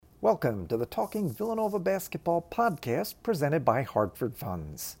Welcome to the Talking Villanova Basketball podcast presented by Hartford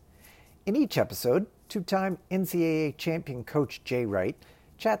Funds. In each episode, two-time NCAA champion coach Jay Wright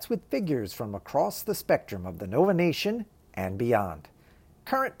chats with figures from across the spectrum of the Nova Nation and beyond.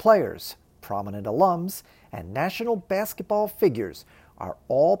 Current players, prominent alums, and national basketball figures are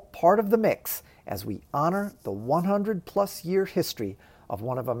all part of the mix as we honor the 100-plus year history of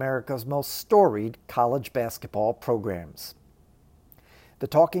one of America's most storied college basketball programs. The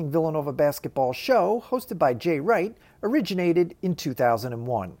Talking Villanova Basketball show, hosted by Jay Wright, originated in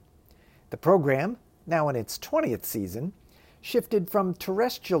 2001. The program, now in its 20th season, shifted from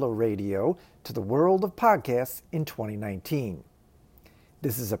terrestrial radio to the world of podcasts in 2019.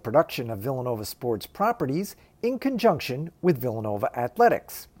 This is a production of Villanova Sports Properties in conjunction with Villanova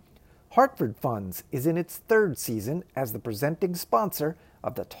Athletics. Hartford Funds is in its third season as the presenting sponsor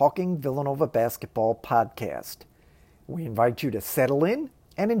of the Talking Villanova Basketball podcast. We invite you to settle in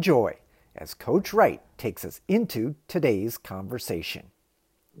and enjoy as Coach Wright takes us into today's conversation.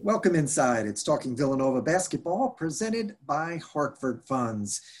 Welcome inside. It's Talking Villanova Basketball presented by Hartford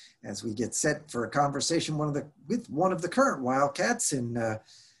Funds as we get set for a conversation with one of the current Wildcats. And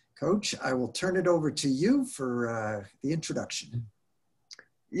Coach, I will turn it over to you for the introduction.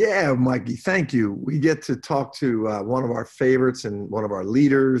 Yeah, Mikey, thank you. We get to talk to one of our favorites and one of our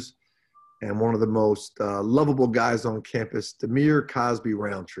leaders and one of the most lovable guys on campus, Dhamir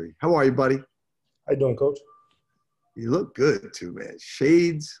Cosby-Roundtree. How are you, buddy? How you doing, Coach? You look good, too, man.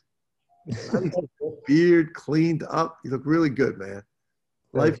 Shades, beard cleaned up. You look really good, man.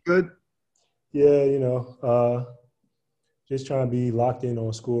 Life good? Yeah, just trying to be locked in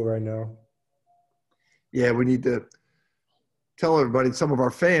on school right now. Yeah, we need to tell everybody. Some of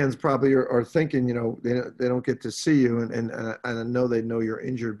our fans probably are thinking, they don't get to see you, and I know they know you're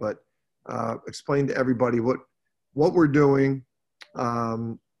injured, but explain to everybody what we're doing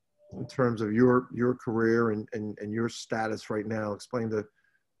in terms of your career and your status right now. Explain to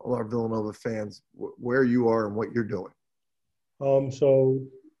all our Villanova fans where you are and what you're doing. So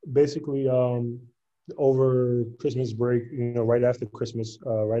basically, over Christmas break, right after Christmas,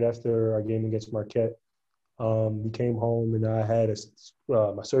 right after our game against Marquette, we came home and I had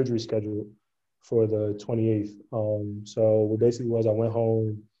my surgery scheduled for the 28th. So what basically was I went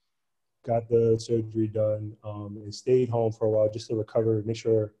home, got the surgery done, and stayed home for a while just to recover, make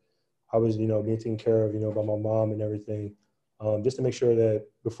sure I was, being taken care of, by my mom and everything, just to make sure that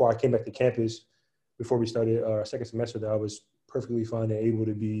before I came back to campus, before we started our second semester, that I was perfectly fine and able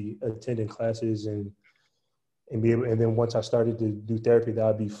to be attending classes and be able. And then once I started to do therapy, that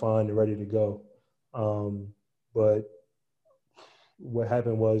I'd be fine and ready to go. But what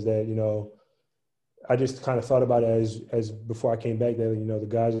happened was that, I just kind of thought about it as before I came back that, the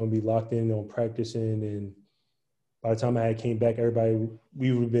guys are going to be locked in on practicing. And by the time I came back,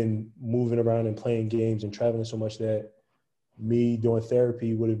 we would have been moving around and playing games and traveling so much that me doing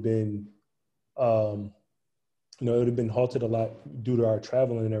therapy would have been, it would have been halted a lot due to our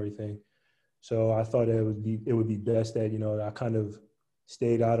traveling and everything. So I thought it would be best that, I kind of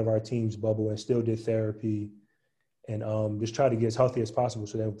stayed out of our team's bubble and still did therapy and just try to get as healthy as possible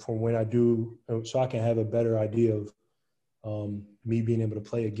so that from when I do, so I can have a better idea of me being able to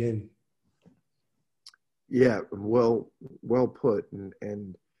play again. Yeah, well put.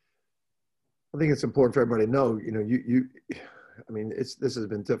 And I think it's important for everybody to know, this has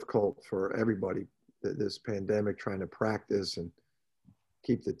been difficult for everybody, this pandemic, trying to practice and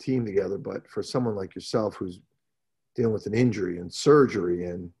keep the team together. But for someone like yourself who's dealing with an injury and surgery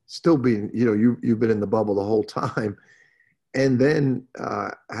and still being, you've been in the bubble the whole time, and then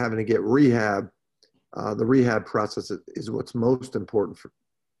having to get rehab, the rehab process is what's most important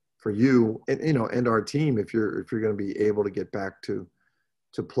for you and, and our team if you're going to be able to get back to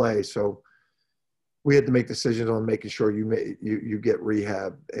play. So we had to make decisions on making sure you get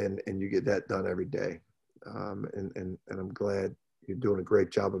rehab and you get that done every day. And I'm glad you're doing a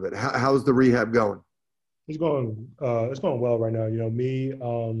great job of it. How's the rehab going? It's going well right now.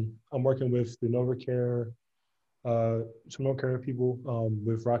 I'm working with the NovaCare, some NovaCare people,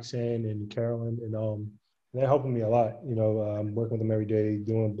 with Roxanne and Carolyn, and they're helping me a lot. I'm working with them every day,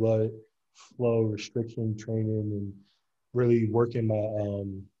 doing blood flow restriction training and really working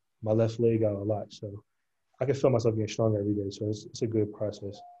my left leg out a lot. So I can feel myself getting stronger every day. So it's a good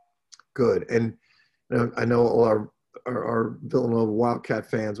process. Good. And I know all our Villanova Wildcat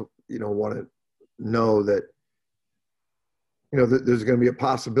fans, want to know that, there's going to be a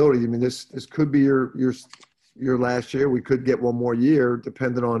possibility. This could be your last year. We could get one more year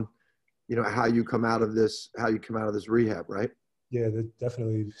depending on, how you come out of this rehab, right? Yeah, that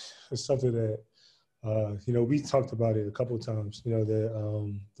definitely is something that We talked about it a couple of times.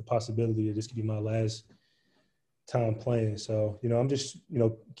 The possibility of this could be my last time playing. So I'm just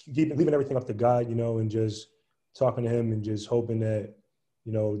leaving everything up to God, and just talking to Him and just hoping that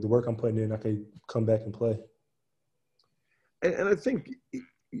the work I'm putting in, I could come back and play. And I think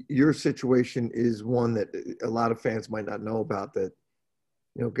your situation is one that a lot of fans might not know about. That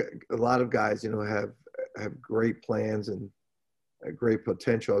a lot of guys have great plans and a great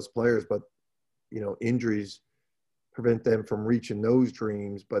potential as players, but injuries prevent them from reaching those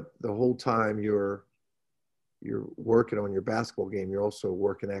dreams. But the whole time you're working on your basketball game, you're also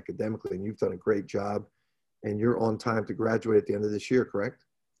working academically, and you've done a great job, and you're on time to graduate at the end of this year, correct?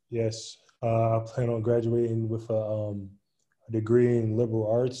 Yes. I plan on graduating with a degree in liberal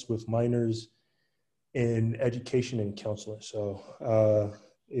arts with minors in education and counseling. So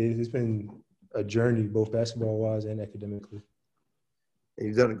it's been a journey, both basketball-wise and academically. And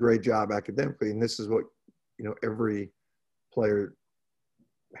you've done a great job academically, and this is what every player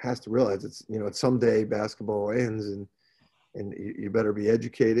has to realize. It's someday basketball ends, and you better be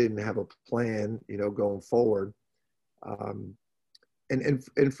educated and have a plan going forward. And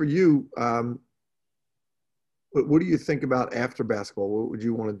for you, what do you think about after basketball? What would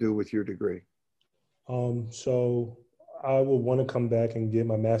you want to do with your degree? So I would want to come back and get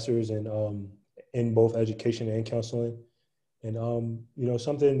my master's in both education and counseling. And,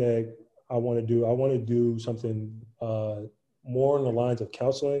 something that I want to do something more on the lines of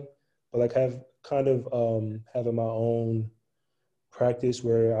counseling, but like having my own practice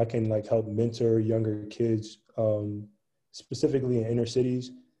where I can like help mentor younger kids, specifically in inner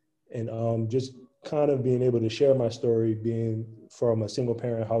cities, and just kind of being able to share my story, being from a single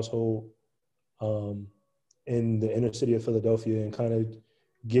parent household in the inner city of Philadelphia, and kind of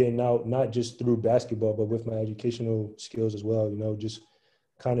getting out, not just through basketball, but with my educational skills as well, just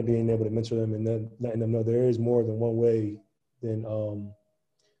kind of being able to mentor them and then letting them know there is more than one way than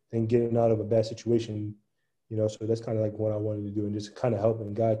getting out of a bad situation, so that's kind of like what I wanted to do, and just kind of help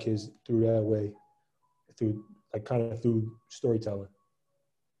and guide kids through that way, through storytelling.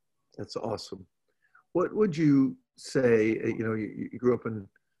 That's awesome. What would you say, you grew up in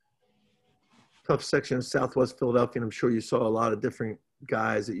a tough section of Southwest Philadelphia, and I'm sure you saw a lot of different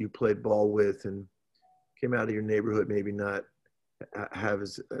guys that you played ball with and came out of your neighborhood, maybe not have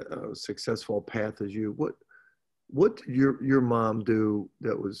as a successful path as you. What did your mom do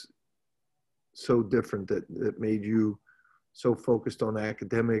that was so different that made you so focused on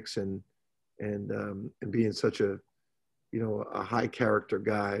academics and being such a high character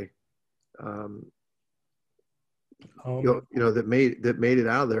guy, that made it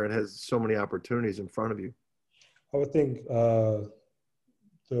out of there and has so many opportunities in front of you? I would think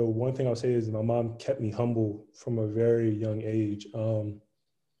the one thing I'll say is my mom kept me humble from a very young age.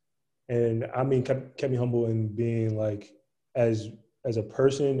 And I mean, kept me humble in being like, as a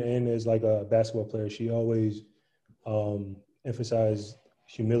person and as like a basketball player. She always emphasized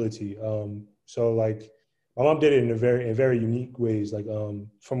humility. So like my mom did it in very unique ways. Like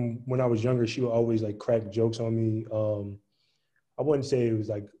from when I was younger, she would always like crack jokes on me. I wouldn't say it was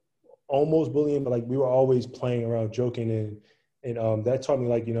like almost bullying, but like we were always playing around, joking, and that taught me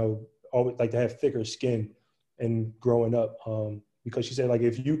like always like to have thicker skin and growing up. Because she said like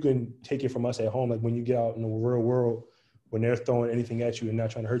if you can take it from us at home, like when you get out in the real world, when they're throwing anything at you and not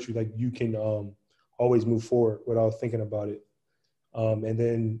trying to hurt you, like you can always move forward without thinking about it. And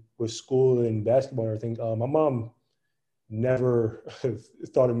then with school and basketball and everything, my mom never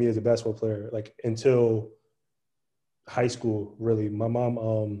thought of me as a basketball player, like until high school, really. My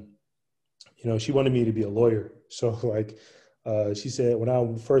mom, she wanted me to be a lawyer. So like she said, when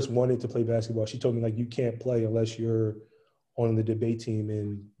I first wanted to play basketball, she told me like, you can't play unless you're on the debate team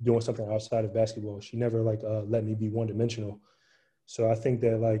and doing something outside of basketball. She never like let me be one-dimensional. So I think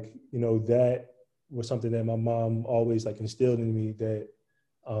that like, that was something that my mom always like instilled in me that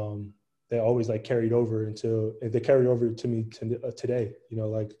always like carried over to me today.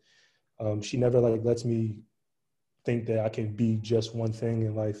 She never like lets me think that I can be just one thing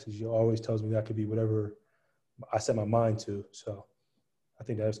in life. She always tells me that I could be whatever I set my mind to. So I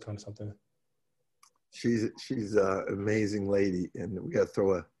think that's kind of something. She's an amazing lady, and we got to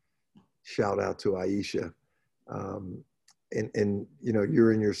throw a shout out to Aisha. And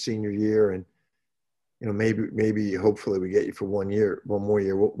you're in your senior year, and maybe hopefully we get you for 1 more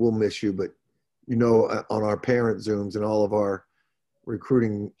year. We'll miss you, but on our parent Zooms and all of our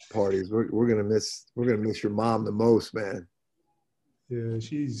recruiting parties, we're gonna miss your mom the most, man. Yeah,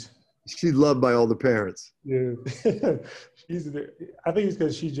 she's loved by all the parents. Yeah, I think it's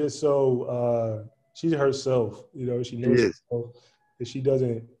because she's just so she's herself. She knows herself, She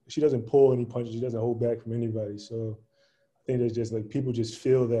doesn't pull any punches. She doesn't hold back from anybody. So I think there's just like people just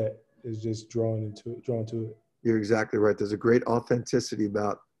feel that is just drawn to it. You're exactly right. There's a great authenticity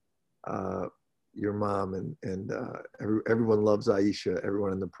about your mom, and everyone loves Aisha.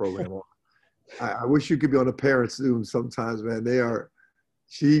 Everyone in the program. I wish you could be on a parent Zoom sometimes, man.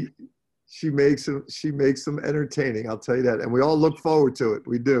 She makes them entertaining. I'll tell you that, and we all look forward to it.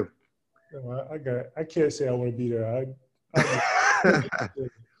 We do. I can't say I want to be there.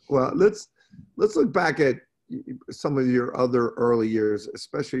 Well, let's look back at some of your other early years,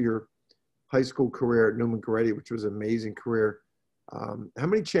 especially your high school career at Neumann Goretti, which was an amazing career. How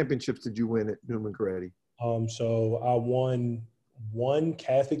many championships did you win at Neumann Goretti? So I won one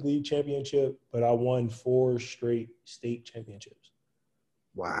Catholic League championship, but I won 4 straight state championships.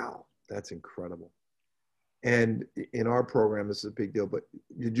 Wow, that's incredible. And in our program, this is a big deal, but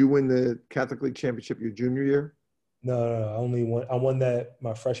did you win the Catholic League championship your junior year? No, I won that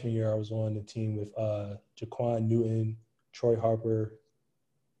my freshman year. I was on the team with Jaquan Newton, Troy Harper,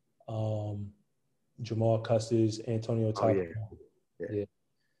 Jamal Custis, Antonio Top. Yeah.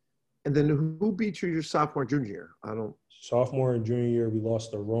 And then who beat you your sophomore, junior year? Sophomore and junior year, we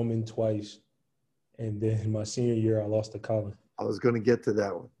lost to Roman twice. And then my senior year, I lost to Colin. I was going to get to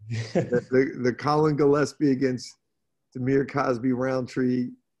that one. the Colin Gillespie against Demir Cosby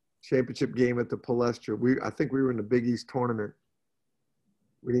Roundtree championship game at the Palestra. I think we were in the Big East tournament.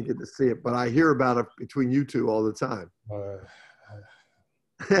 We didn't get to see it, but I hear about it between you two all the time.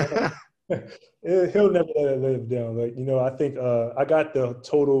 He'll never let it live down. I think I got the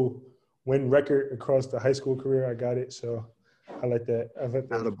total win record across the high school career. I got it, so I like that.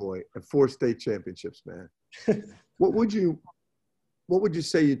 Attaboy. And 4 state championships, man. What would you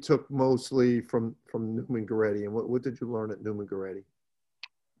say you took mostly from Neumann Goretti, and what did you learn at Neumann Goretti?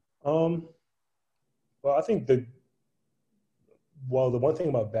 Well, I think the one thing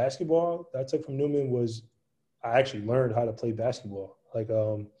about basketball that I took from Neumann was I actually learned how to play basketball. I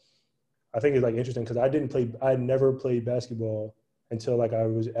think it's interesting because I never played basketball until I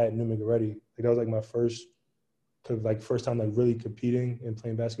was at Neumann Goretti. That was my first time really competing and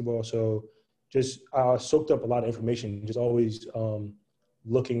playing basketball. So just I soaked up a lot of information, just always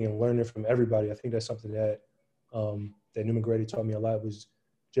looking and learning from everybody. I think that's something that Neumann Goretti taught me a lot, was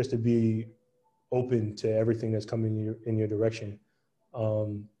just to be open to everything that's coming in your direction.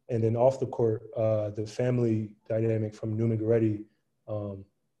 And then off the court, the family dynamic from Neumann Goretti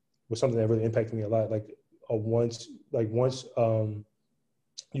was something that really impacted me a lot. Once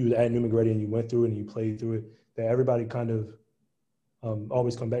you were at Neumann Goretti and you went through it and you played through it, that everybody kind of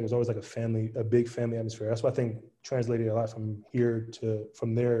always come back. It was always a big family atmosphere. That's what I think translated a lot from there to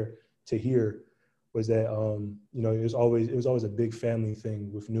here, was that it was always a big family thing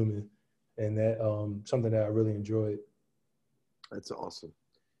with Neumann, and that something that I really enjoyed. That's awesome.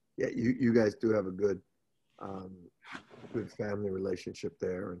 Yeah, you guys do have a good family relationship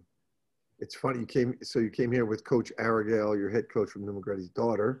there, and it's funny you came here with Coach Aragale, your head coach from Neumann Goretti's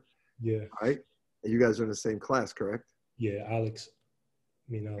daughter. Yeah. Right. And you guys are in the same class, correct? Yeah, Alex.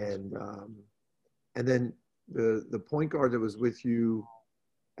 And then the point guard that was with you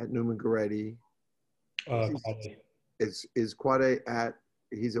at Neumann Goretti. Is Quade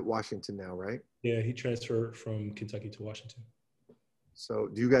he's at Washington now, right? Yeah, he transferred from Kentucky to Washington. So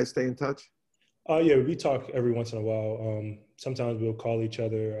do you guys stay in touch? Yeah, we talk every once in a while. Sometimes we'll call each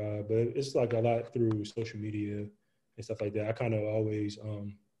other, but it's a lot through social media and stuff like that. I kind of always,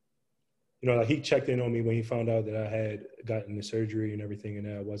 he checked in on me when he found out that I had gotten the surgery and everything, and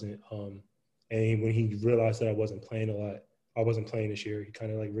that I wasn't. And when he realized that I wasn't playing a lot, I wasn't playing this year, he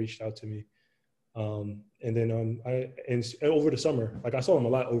kind of reached out to me. And then over the summer, I saw him a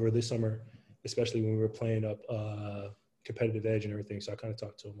lot over this summer, especially when we were playing up competitive edge and everything. So I kind of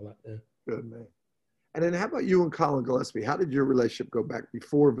talked to him a lot then. Good, man. And then how about you and Colin Gillespie? How did your relationship go back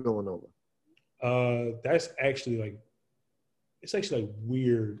before Villanova? That's actually it's actually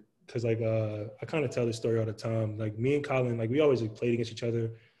weird because I kind of tell this story all the time. Me and Colin, we always played against each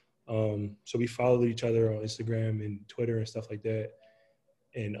other. So we followed each other on Instagram and Twitter and stuff like that,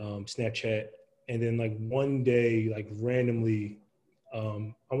 and Snapchat. And then one day, randomly, I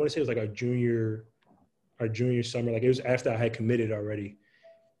want to say it was our junior summer. It was after I had committed already.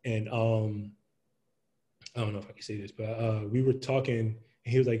 And I don't know if I can say this, but we were talking,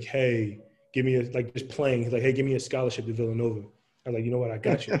 and he was like, "Hey, give me just playing." He's like, "Hey, give me a scholarship to Villanova." I was like, "You know what? I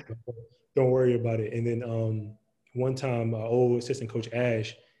got you. Don't worry about it." And then one time, my old assistant coach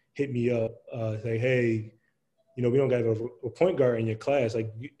Ash hit me up, say, "Hey, we don't have a point guard in your class.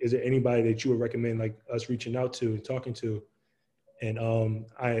 Is there anybody that you would recommend us reaching out to and talking to?" And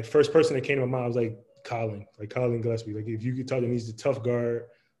first person that came to my mind, I was like, Colin Gillespie. Like if you could tell him he's the tough guard.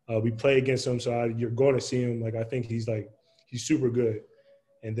 We play against him, so you're going to see him. Like I think he's super good.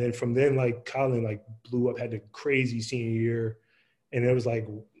 And then from then, like Colin like blew up, had the crazy senior year, and it was like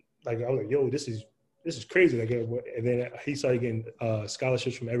I was like, yo, this is crazy. Like, and then he started getting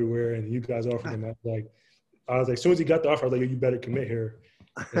scholarships from everywhere, and you guys offered him. I was like, as soon as he got the offer, I was like, yo, you better commit here.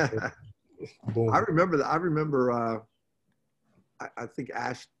 Boom. I remember that. I remember. I think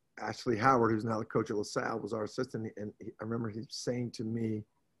Ashley Howard, who's now the coach at LaSalle, was our assistant, and I remember he saying to me,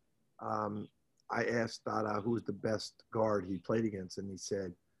 I asked Dada who was the best guard he played against, and he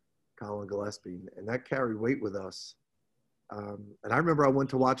said Colin Gillespie, and that carried weight with us. And I remember I went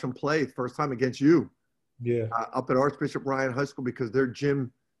to watch him play the first time against you, up at Archbishop Ryan High School, because their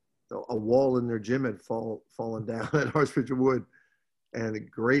gym, a wall in their gym had fallen down at Archbishop Wood, and a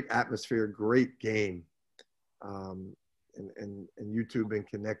great atmosphere, great game. And you two have been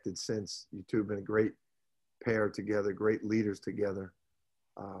connected since. You two have been a great pair together, great leaders together.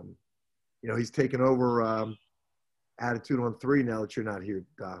 He's taken over Attitude on 3 now that you're not here,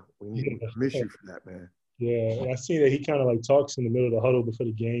 Doc. We miss you for that, man. Yeah, I see that he kind of like talks in the middle of the huddle before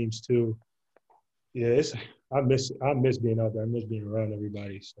the games too. Yeah, I miss being out there. I miss being around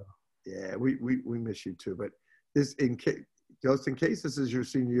everybody. So yeah, we miss you too. But in case this is your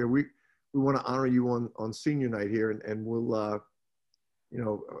senior year, we want to honor you on senior night here, and we'll a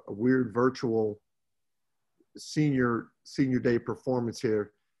weird virtual senior day performance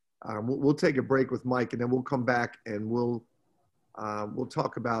here. We'll take a break with Mike, and then we'll come back and we'll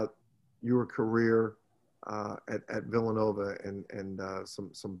talk about your career at Villanova and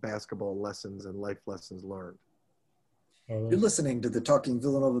some basketball lessons and life lessons learned. You're listening to the Talking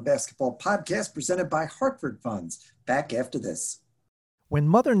Villanova Basketball podcast presented by Hartford Funds. Back after this. When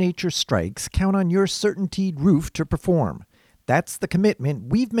Mother Nature strikes, count on your CertainTeed roof to perform. That's the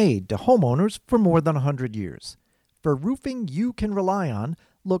commitment we've made to homeowners for more than 100 years. For roofing you can rely on,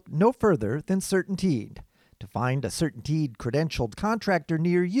 look no further than CertainTeed. To find a CertainTeed credentialed contractor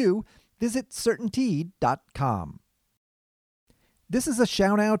near you, visit CertainTeed.com. This is a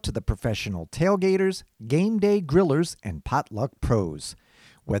shout out to the professional tailgaters, game day grillers, and potluck pros.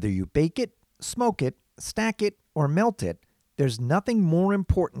 Whether you bake it, smoke it, stack it, or melt it, there's nothing more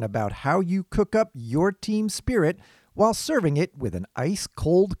important about how you cook up your team spirit while serving it with an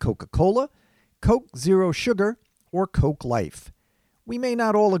ice-cold Coca-Cola, Coke Zero Sugar, or Coke Life. We may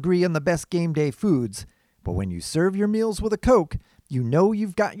not all agree on the best game day foods, but when you serve your meals with a Coke, you know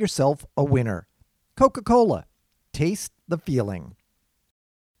you've got yourself a winner. Coca-Cola. Taste the feeling.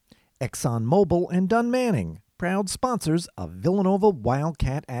 ExxonMobil and Dunn Manning, proud sponsors of Villanova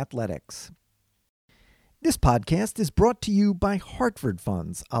Wildcat Athletics. This podcast is brought to you by Hartford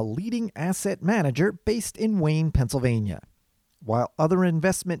Funds, a leading asset manager based in Wayne, Pennsylvania. While other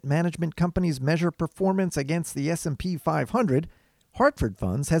investment management companies measure performance against the S&P 500, Hartford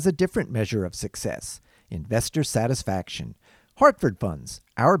Funds has a different measure of success, investor satisfaction. Hartford Funds,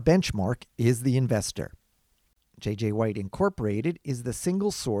 our benchmark is the investor. J.J. White Incorporated is the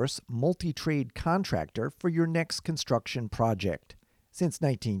single-source, multi-trade contractor for your next construction project. Since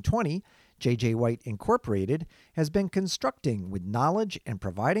 1920, J.J. White Incorporated has been constructing with knowledge and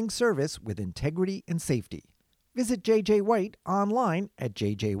providing service with integrity and safety. Visit J.J. White online at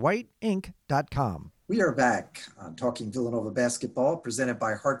jjwhiteinc.com. We are back on Talking Villanova Basketball, presented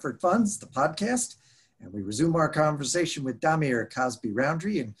by Hartford Funds, the podcast, and we resume our conversation with Damir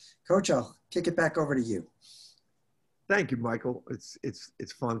Cosby-Roundtree. And Coach, I'll kick it back over to you. Thank you, Michael.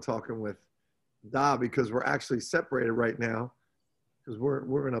 It's fun talking with Da because we're actually separated right now because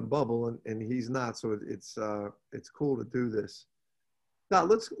we're in a bubble and he's not. So it's cool to do this. Now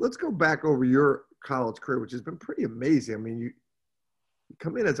let's go back over your college career, which has been pretty amazing. I mean, you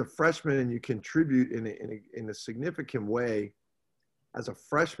come in as a freshman and you contribute in a significant way as a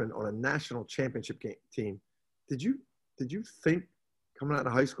freshman on a national championship team. Did you think coming out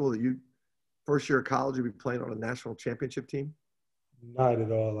of high school that you first year of college you'd be playing on a national championship team? Not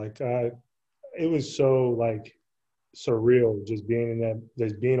at all. It was so surreal just being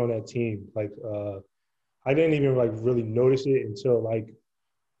on that team. I didn't even really notice it until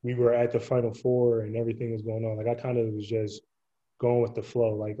we were at the Final Four and everything was going on. I kind of was just going with the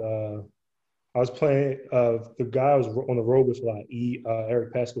flow. I was playing the guy I was on the road with a lot,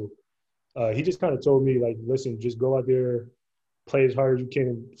 Eric Pascal. He just kind of told me listen, just go out there, play as hard as you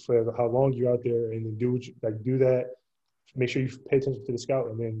can for how long you're out there, and then do that. Make sure you pay attention to the scout,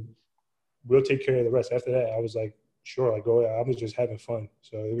 and then we'll take care of the rest. After that, I was sure, go ahead. I was just having fun.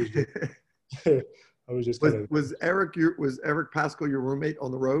 So it was just, I was just was Eric Pascal your roommate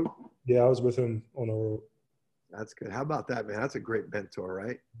on the road? Yeah, I was with him on the road. That's good. How about that, man? That's a great mentor,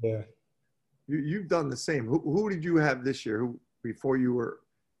 right? Yeah. You've done the same. Who did you have this year? Who before you were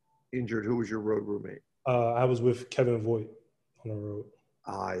injured? Who was your road roommate? I was with Kevin Voigt on the road.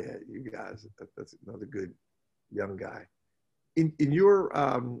 Ah, yeah, you guys. That's another good young guy. In your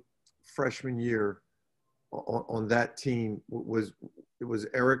freshman year on that team, was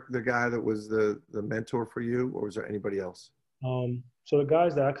Eric the guy that was the mentor for you, or was there anybody else? So the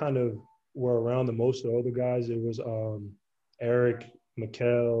guys that I kind of were around the most, the older guys, it was Eric,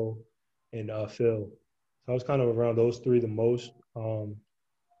 Mikal, and Phil. So I was kind of around those three the most.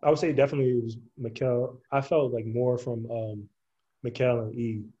 I would say definitely it was Mikal. I felt like more from Mikal and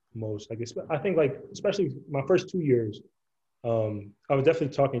E most. Like I think like especially my first 2 years, I was definitely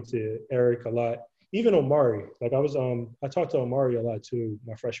talking to Eric a lot. Even Omari, like I talked to Omari a lot too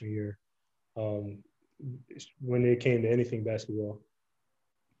my freshman year, when it came to anything basketball.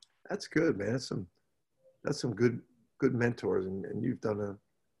 That's good, man. That's some good mentors, and you've done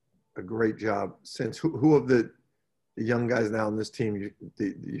a great job since. Who of the young guys now on this team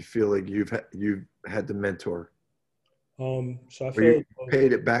you feel like you've had to mentor? So I or you feel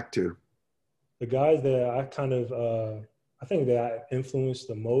paid it back to? the guys that I kind of I think that I influenced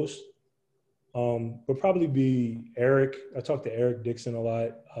the most would probably be Eric. I talked to Eric Dixon a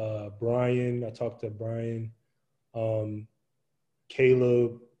lot. Brian, I talked to Brian,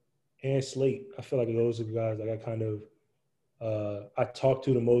 Caleb, and Slate. I feel like those are the guys like I kind of I talked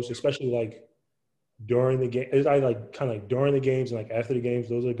to the most, especially like during the game. I like kind of like during the games and like after the games.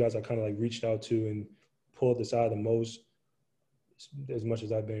 Those are the guys I kind of like reached out to and pulled aside the most as much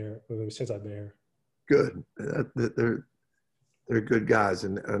as I've been here since I've been here. Good. They're good guys,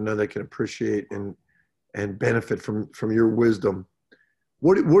 and I know they can appreciate and benefit from your wisdom.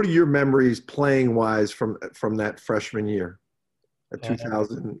 What are your memories playing wise from that freshman year, that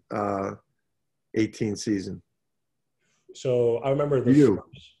 2018 season? So I remember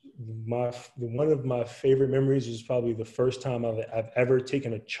one of my favorite memories is probably the first time I've ever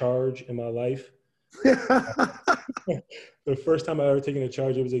taken a charge in my life. The first time I ever taken a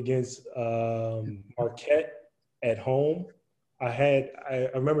charge, it was against Marquette at home.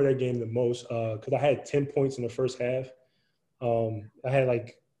 I remember that game the most because I had 10 points in the first half. I had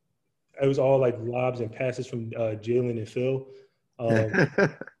it was all like lobs and passes from Jalen and Phil.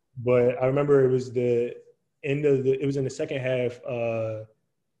 But I remember it was it was in the second half. I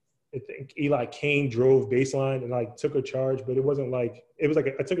think Eli Kane drove baseline and like took a charge, but it wasn't like it was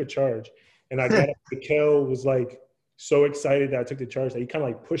like I took a charge and I got Mikal was like so excited that I took the charge that he kind of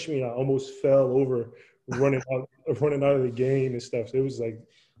like pushed me and I almost fell over running out of the game and stuff. So it was like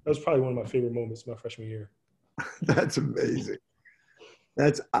that was probably one of my favorite moments my freshman year. That's amazing.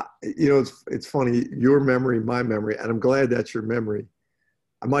 That's it's funny, your memory, my memory, and I'm glad that's your memory.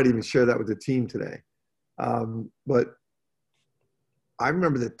 I might even share that with the team today. But I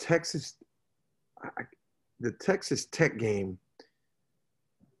remember the Texas Tech game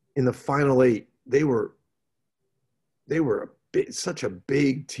in the Final Eight. They were such a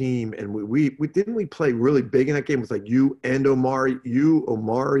big team, and we didn't we play really big in that game with like you, Omari,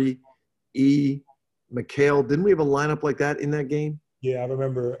 E, Mikal. Didn't we have a lineup like that in that game? Yeah, I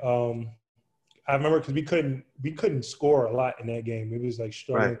remember. Because we couldn't score a lot in that game. It was like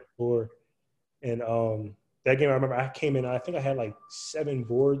struggling to score, and that game I remember I came in. I think I had like 7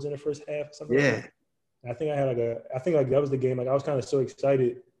 boards in the first half. Or something. Yeah. Like that. I think I had I think that was the game. Like I was kind of so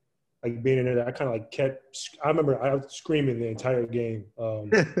excited, like being in there. That I kind of like kept. I remember I was screaming the entire game,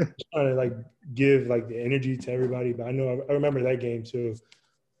 trying to like give like the energy to everybody. But I remember that game too.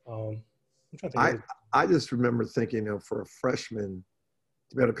 I'm trying to think. I just remember thinking, for a freshman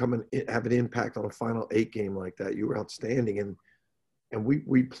to be able to come and have an impact on a Final 8 game like that, you were outstanding. And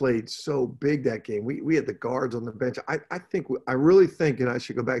we played so big that game. We had the guards on the bench. I really think, and I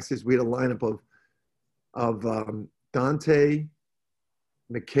should go back and say this, we had a lineup of Dante,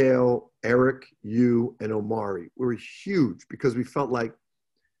 Mikal, Eric, you, and Omari. We were huge because we felt like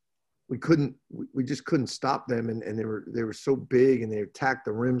we just couldn't stop them, and they were so big and they attacked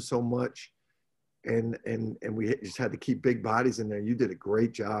the rim so much. And we just had to keep big bodies in there. You did a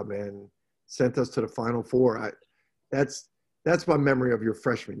great job, man. Sent us to the Final Four. That's my memory of your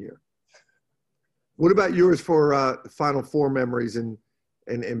freshman year. What about yours for Final Four memories and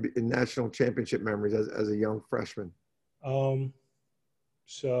national championship memories as a young freshman?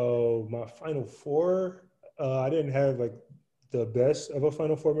 So my Final Four, I didn't have like the best of a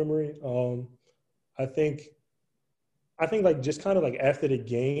Final Four memory. I think like just kind of like after the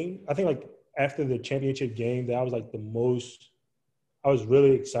game, I think like after the championship game that I was like I was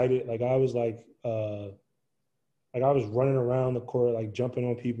really excited. Like I was like I was running around the court, like jumping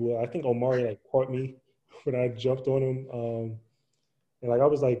on people. I think Omari like caught me when I jumped on him. And like I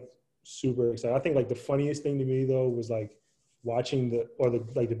was like super excited. I think like the funniest thing to me though was like watching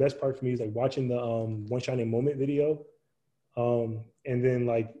the best part for me is like watching the One Shining Moment video. And then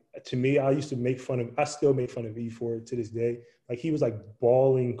like to me, I still make fun of E for it to this day. Like he was like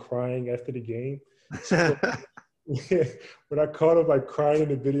bawling, crying after the game. So, yeah, when I caught him like crying in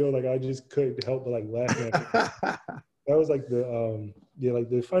the video, like I just couldn't help but like laughing at him. That was like like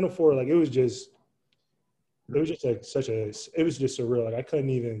the Final Four, like it was just like it was just surreal. Like I couldn't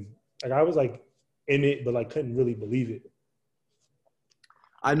even, like I was like in it, but like couldn't really believe it.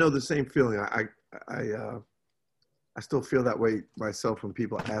 I know the same feeling. I still feel that way myself when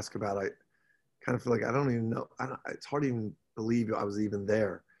people ask about it. I kind of feel like I don't even know. It's hard to even believe I was even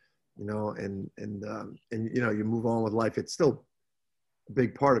there, you know. And you know, you move on with life. It's still a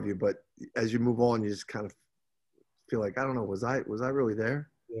big part of you, but as you move on, you just kind of feel like, I don't know, was I really there?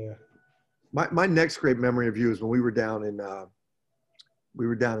 Yeah. My next great memory of you is when we were down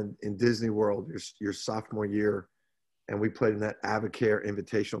in Disney World your sophomore year, and we played in that Avocare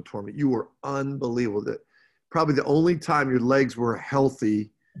Invitational tournament. You were unbelievable. Probably the only time your legs were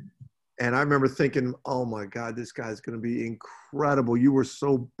healthy. And I remember thinking, oh my God, this guy's going to be incredible. You were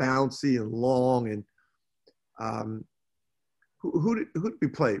so bouncy and long. And who did we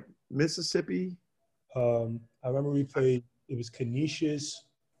play? Mississippi? I remember we played, it was Canisius.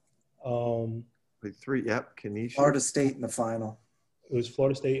 Played three, yep, Canisius. Florida State in the final. It was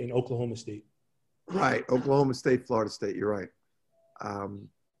Florida State and Oklahoma State. Right, Oklahoma State, Florida State, you're right.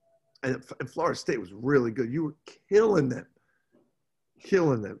 And Florida State was really good. You were killing them.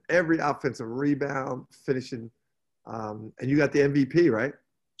 Every offensive rebound, finishing. And you got the MVP, right?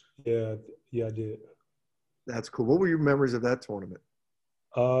 Yeah, I did. That's cool. What were your memories of that tournament?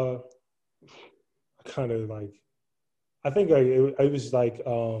 Kind of like, I think like it was like,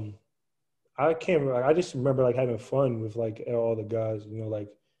 I can't remember. I just remember like having fun with like all the guys, you know, like,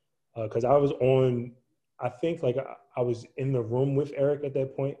 because I was on, I think like I was in the room with Eric at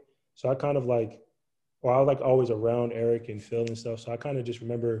that point. So I kind of like, or I was like always around Eric and Phil and stuff. So I kind of just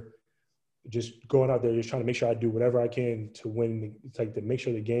remember just going out there, just trying to make sure I do whatever I can to win. It's like to make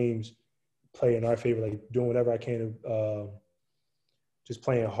sure the games play in our favor, like doing whatever I can to just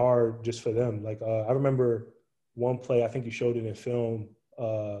playing hard just for them. Like I remember one play, I think you showed it in film,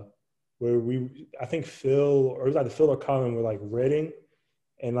 where I think Phil, or it was either Phil or Colin were like reading.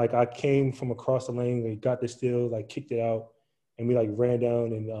 And like I came from across the lane, we got the steal, like kicked it out, and we like ran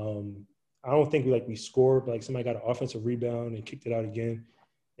down and I don't think we scored, but like somebody got an offensive rebound and kicked it out again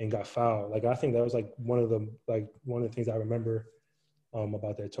and got fouled. Like I think that was like one of the things I remember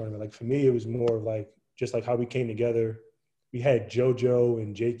about that tournament. Like for me, it was more of like just like how we came together. We had JoJo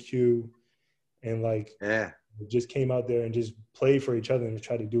and JQ, and like we just came out there and just played for each other and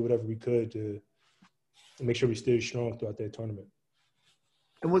tried to do whatever we could to make sure we stayed strong throughout that tournament.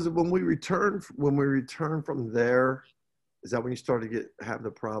 And was it when we returned from there? Is that when you started to have the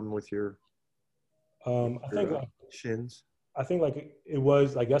problem with your I think like shins? I think like it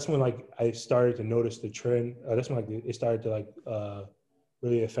was like that's when like I started to notice the trend. That's when like it started to like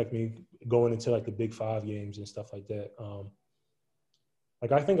really affect me going into like the Big 5 games and stuff like that.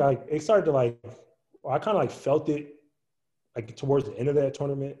 Like I think it started to like I kind of like felt it like towards the end of that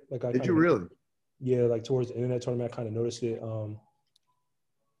tournament. Like Did you really? Yeah, like towards the end of that tournament, I kind of noticed it.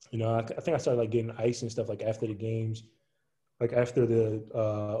 You know, I think I started like getting ice and stuff like after the games. Like after the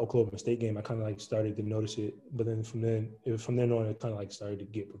Oklahoma State game, I kind of like started to notice it. But then from then on, it kind of like started to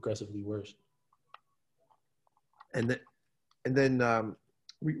get progressively worse. And then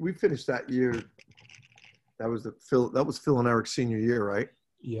we finished that year. That was Phil and Eric's senior year, right?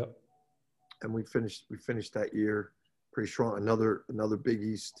 Yep. And we finished that year pretty strong. Another Big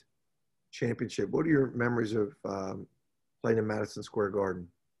East championship. What are your memories of playing in Madison Square Garden?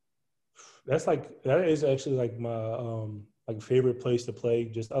 That is actually like my like favorite place to play.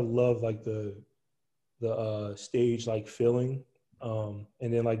 Just I love like the stage like feeling. And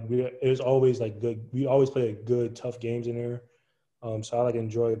then like it was always like good. We always played good tough games in there. So I like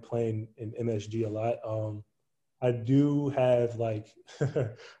enjoyed playing in MSG a lot. I do have like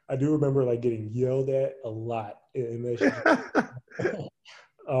I do remember like getting yelled at a lot in MSG.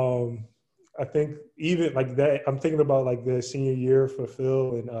 I think even like that, I'm thinking about like the senior year for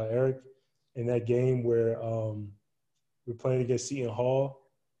Phil and Eric in that game where we're playing against Seton Hall,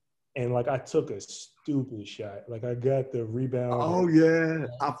 and like I took a stupid shot. Like I got the rebound. Oh yeah,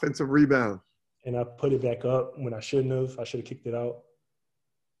 offensive rebound. And I put it back up when I shouldn't have. I should have kicked it out.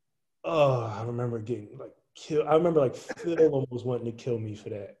 Oh, I remember getting like killed. I remember like Phil almost wanting to kill me for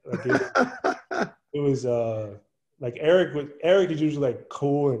that. Like it was like Eric is usually like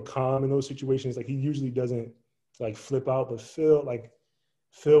cool and calm in those situations. Like he usually doesn't like flip out, but Phil, like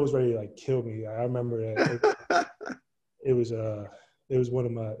Phil was ready to like kill me. I remember that it was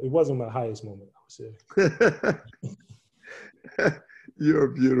it wasn't my highest moment, I would say. You're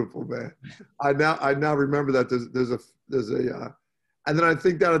beautiful, man. I now remember that there's a and then I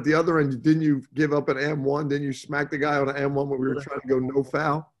think that at the other end, didn't you give up an M1? Didn't you smack the guy on an M1 when we were trying to go no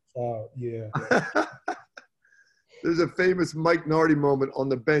foul? Yeah. There's a famous Mike Nardi moment on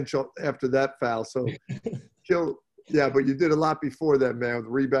the bench after that foul. So yeah, but you did a lot before that, man, with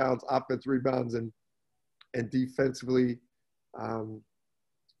rebounds, offense rebounds, and defensively.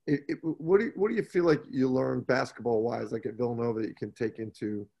 What do you feel like you learned basketball wise, like at Villanova, that you can take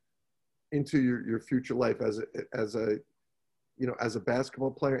into your future life as a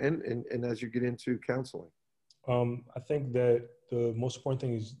basketball player and as you get into counseling? I think that the most important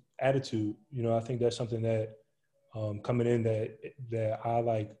thing is attitude. I think that's something that coming in that I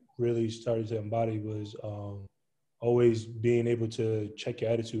like really started to embody was always being able to check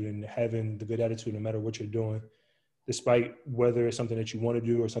your attitude and having the good attitude no matter what you're doing, despite whether it's something that you want to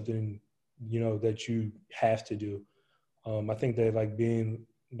do or something, that you have to do. I think that like being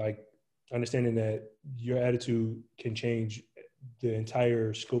like understanding that your attitude can change the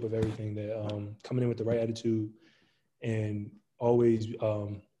entire scope of everything, that coming in with the right attitude and always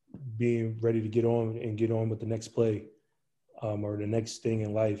being ready to get on with the next play or the next thing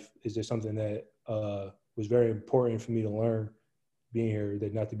in life is just something that was very important for me to learn being here,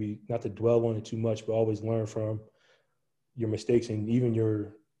 that not to dwell on it too much, but always learn from your mistakes, and even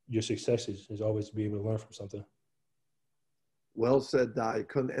your successes is always to be able to learn from something. Well said, Di.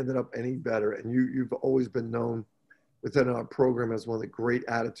 Couldn't ended up any better. And you've always been known within our program as one of the great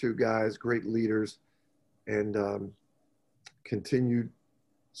attitude guys, great leaders, and continued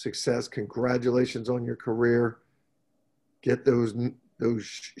success. Congratulations on your career. Get those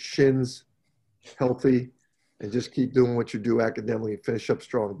shins healthy and just keep doing what you do academically. Finish up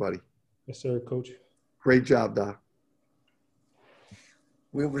strong, buddy. Yes, sir, Coach. Great job, Doc.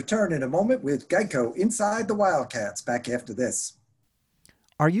 We'll return in a moment with Geico Inside the Wildcats back after this.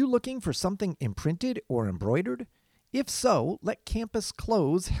 Are you looking for something imprinted or embroidered? If so, let Campus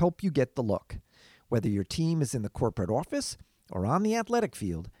Clothes help you get the look. Whether your team is in the corporate office or on the athletic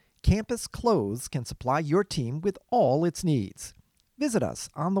field, Campus Clothes can supply your team with all its needs. Visit us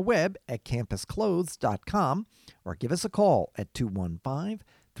on the web at campusclothes.com or give us a call at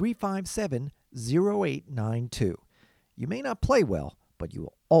 215-357-0892. You may not play well, but you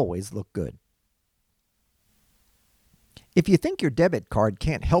will always look good. If you think your debit card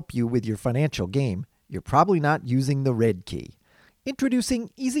can't help you with your financial game, you're probably not using the red key. Introducing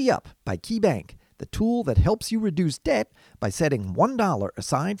Easy Up by KeyBank, the tool that helps you reduce debt by setting $1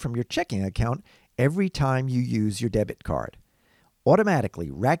 aside from your checking account every time you use your debit card.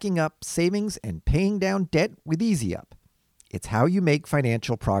 Automatically racking up savings and paying down debt with Easy Up. It's how you make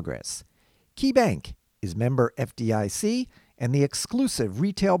financial progress. KeyBank is member FDIC and the exclusive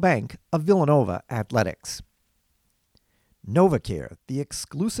retail bank of Villanova Athletics. NovaCare, the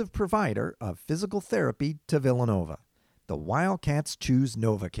exclusive provider of physical therapy to Villanova. The Wildcats choose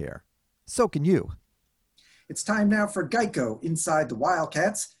NovaCare. So can you. It's time now for Geico Inside the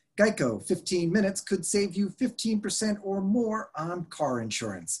Wildcats. Geico, 15 minutes could save you 15% or more on car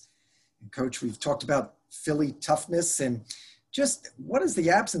insurance. And Coach, we've talked about Philly toughness, and just what is the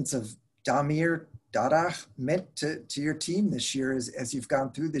absence of Damir Dada meant to your team this year as you've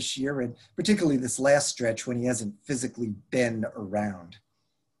gone through this year, and particularly this last stretch when he hasn't physically been around?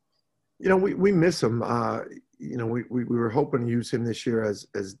 We miss him. We were hoping to use him this year as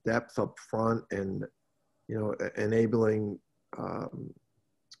depth up front and, enabling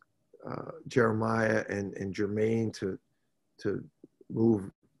Jeremiah and Jermaine to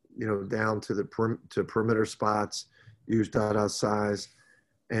move, down to perimeter spots, use Dada's size.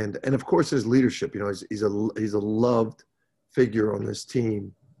 And of course his leadership, he's a loved figure on this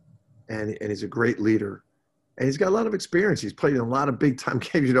team, and he's a great leader, and he's got a lot of experience. He's played in a lot of big time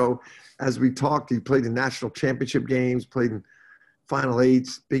games. As we talked, he played in national championship games, played in Final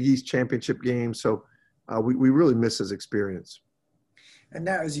Eights, Big East championship games. So we really miss his experience. And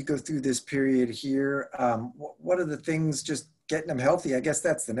now as you go through this period here, what are the things, just getting him healthy? I guess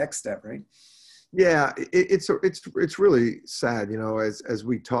that's the next step, right? Yeah, it's really sad, as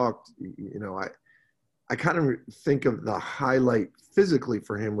we talked, I kind of think of the highlight physically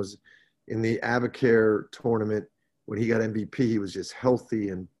for him was in the Avocare tournament when he got MVP. He was just healthy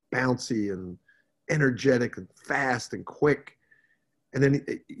and bouncy and energetic and fast and quick. And then,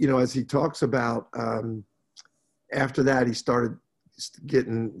 as he talks about, after that, he started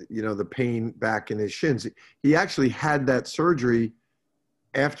getting, the pain back in his shins. He actually had that surgery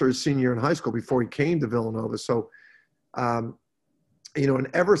after his senior year in high school before he came to Villanova. So And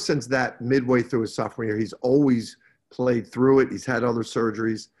ever since that midway through his sophomore year, he's always played through it. He's had other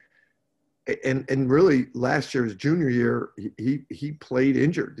surgeries. And really last year, his junior year, he played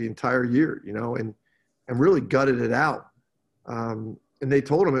injured the entire year, and really gutted it out. And they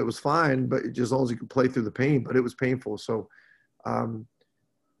told him it was fine, but just as long as he could play through the pain, but it was painful. So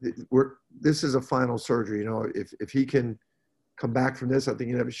this is a final surgery. If he can come back from this, I think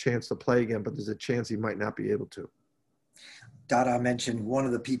he'd have a chance to play again, but there's a chance he might not be able to. Dada mentioned one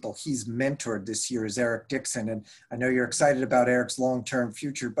of the people he's mentored this year is Eric Dixon. And I know you're excited about Eric's long-term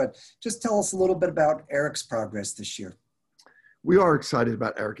future, but just tell us a little bit about Eric's progress this year. We are excited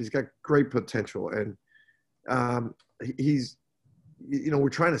about Eric. He's got great potential. And he's, we're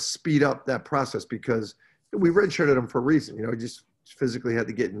trying to speed up that process because we redshirted him for a reason. He just physically had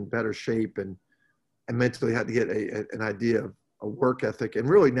to get in better shape and mentally had to get an idea of a work ethic. And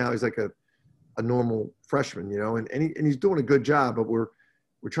really now he's like a normal freshman, and he's doing a good job, but we're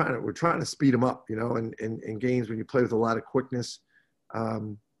trying to speed him up, and in games when you play with a lot of quickness,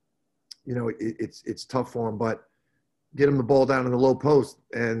 it's tough for him, but get him the ball down in the low post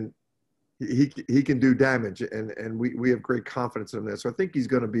and he can do damage, and we have great confidence in him there. So I think he's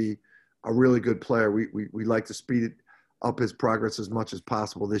going to be a really good player. We like to speed up his progress as much as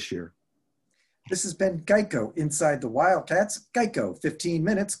possible this year. This has been Geico Inside the Wildcats. Geico, 15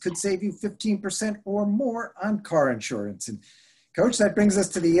 minutes could save you 15% or more on car insurance. And Coach, that brings us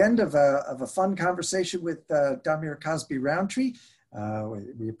to the end of a fun conversation with Damir Cosby-Roundtree.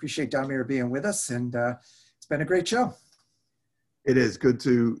 We appreciate Damir being with us, and it's been a great show. It is good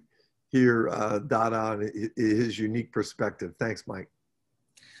to hear Dada and his unique perspective. Thanks, Mike.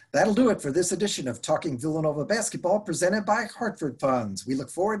 That'll do it for this edition of Talking Villanova Basketball presented by Hartford Funds. We look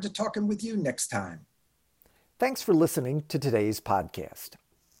forward to talking with you next time. Thanks for listening to today's podcast.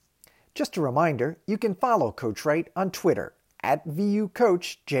 Just a reminder, you can follow Coach Wright on Twitter at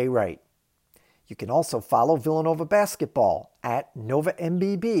VUCoachJWright. You can also follow Villanova Basketball at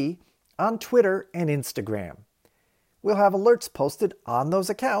NovaMBB on Twitter and Instagram. We'll have alerts posted on those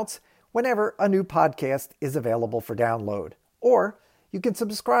accounts whenever a new podcast is available for download, or you can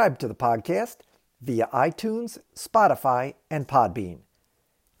subscribe to the podcast via iTunes, Spotify, and Podbean.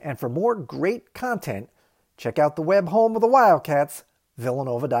 And for more great content, check out the web home of the Wildcats,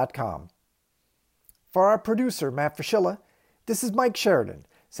 villanova.com. For our producer, Matt Fraschilla, this is Mike Sheridan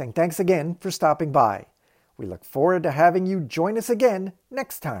saying thanks again for stopping by. We look forward to having you join us again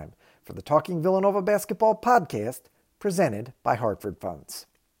next time for the Talking Villanova Basketball podcast presented by Hartford Funds.